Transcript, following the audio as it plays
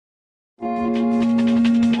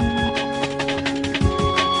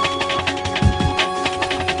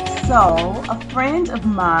So, a friend of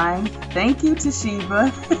mine, thank you Toshiba,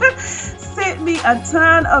 sent me a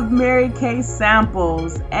ton of Mary Kay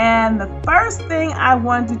samples, and the first thing I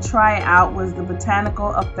wanted to try out was the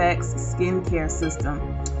Botanical Effects skincare system.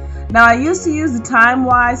 Now, I used to use the Time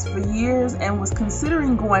Wise for years and was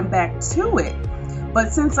considering going back to it.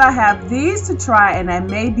 But since I have these to try and I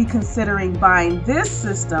may be considering buying this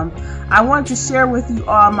system, I want to share with you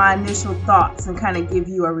all my initial thoughts and kind of give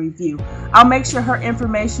you a review. I'll make sure her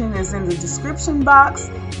information is in the description box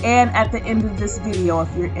and at the end of this video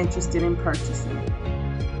if you're interested in purchasing.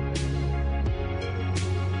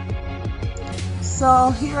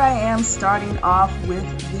 So here I am starting off with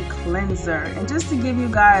the cleanser, and just to give you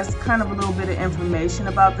guys kind of a little bit of information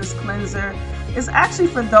about this cleanser, it's actually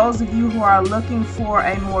for those of you who are looking for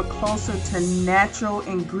a more closer to natural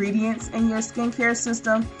ingredients in your skincare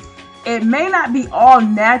system. It may not be all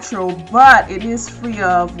natural, but it is free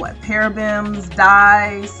of parabens,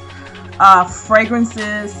 dyes,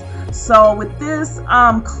 fragrances. So with this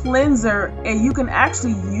cleanser, you can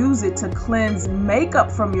actually use it to cleanse makeup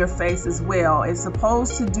from your face as well. It's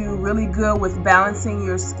supposed to do really good with balancing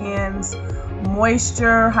your skin's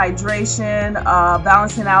moisture, hydration,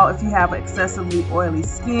 balancing out if you have excessively oily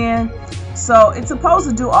skin. So it's supposed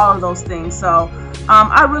to do all of those things. So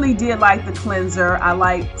I really did like the cleanser. I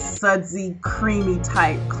like sudsy, creamy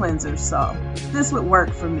type cleanser, so this would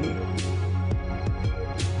work for me.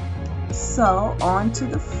 So on to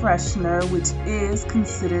the freshener, which is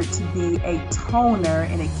considered to be a toner,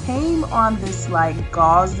 and it came on this like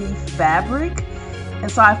gauzy fabric. And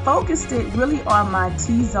so I focused it really on my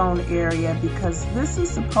T-zone area because this is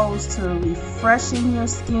supposed to refreshen your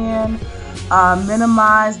skin,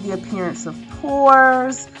 minimize the appearance of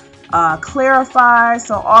pores, clarify,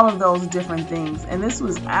 so all of those different things. And this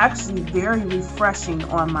was actually very refreshing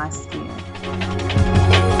on my skin.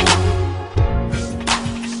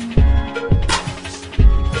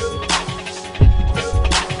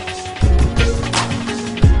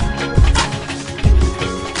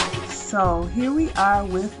 So here we are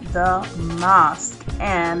with the mask,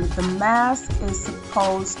 and the mask is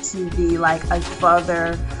supposed to be like a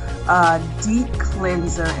further deep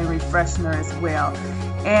cleanser and refreshener as well.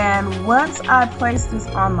 And once I placed this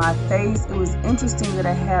on my face, it was interesting that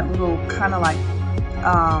it had little kind of like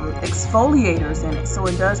exfoliators in it, so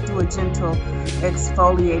it does do a gentle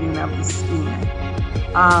exfoliating of the skin.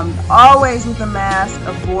 Always with the mask,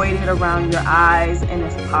 avoid it around your eyes and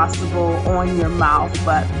if possible on your mouth,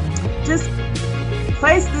 but just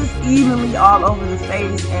place this evenly all over the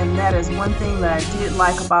face, and that is one thing that I did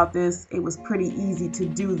like about this. It was pretty easy to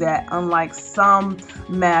do that, unlike some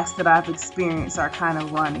masks that I've experienced are kind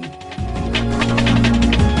of runny.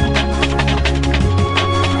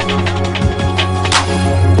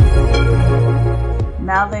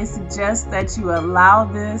 Now they suggest that you allow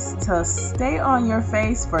this to stay on your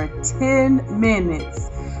face for 10 minutes.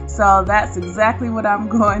 So that's exactly what I'm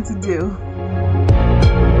going to do.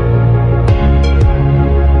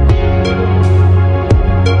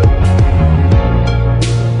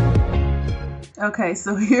 Okay,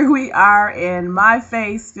 so here we are, and my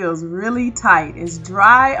face feels really tight. It's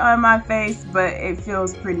dry on my face, but it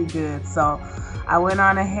feels pretty good. So I went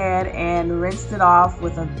on ahead and rinsed it off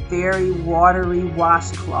with a very watery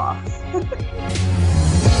washcloth.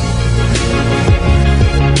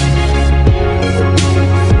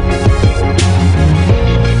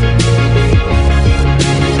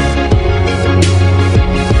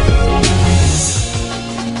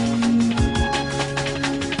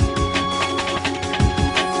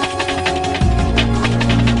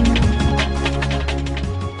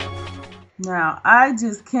 Now, I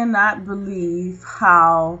just cannot believe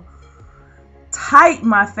how tight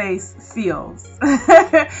my face feels.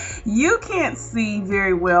 You can't see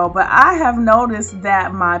very well, but I have noticed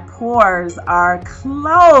that my pores are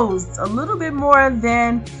closed a little bit more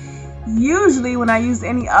than usually when I use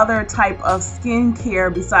any other type of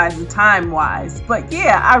skincare besides the Time Wise. But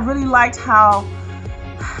yeah, I really liked how,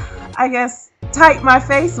 I guess, tight my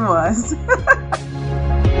face was.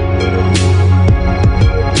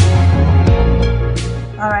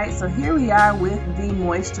 Alright, so here we are with the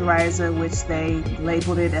moisturizer, which they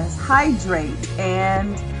labeled it as Hydrate,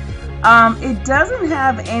 and it doesn't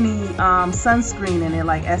have any sunscreen in it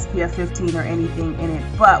like SPF 15 or anything in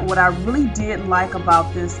it, but what I really did like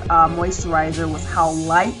about this moisturizer was how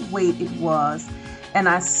lightweight it was, and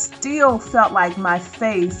I still felt like my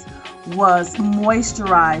face was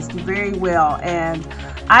moisturized very well, and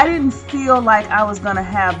I didn't feel like I was going to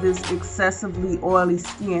have this excessively oily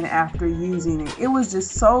skin after using it. It was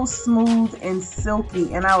just so smooth and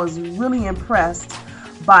silky, and I was really impressed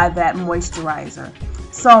by that moisturizer.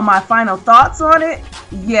 So my final thoughts on it,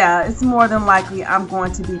 yeah, it's more than likely I'm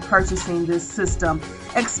going to be purchasing this system,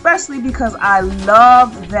 especially because I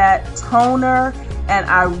love that toner and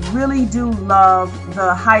I really do love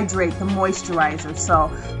the hydrate, the moisturizer. So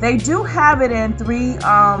they do have it in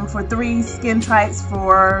for three skin types,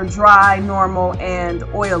 for dry, normal, and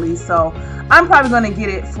oily. So I'm probably going to get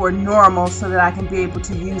it for normal so that I can be able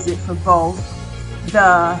to use it for both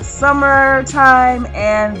the summertime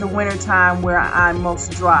and the wintertime where I'm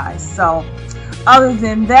most dry. So other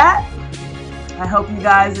than that, I hope you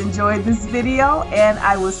guys enjoyed this video, and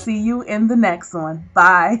I will see you in the next one.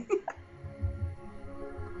 Bye.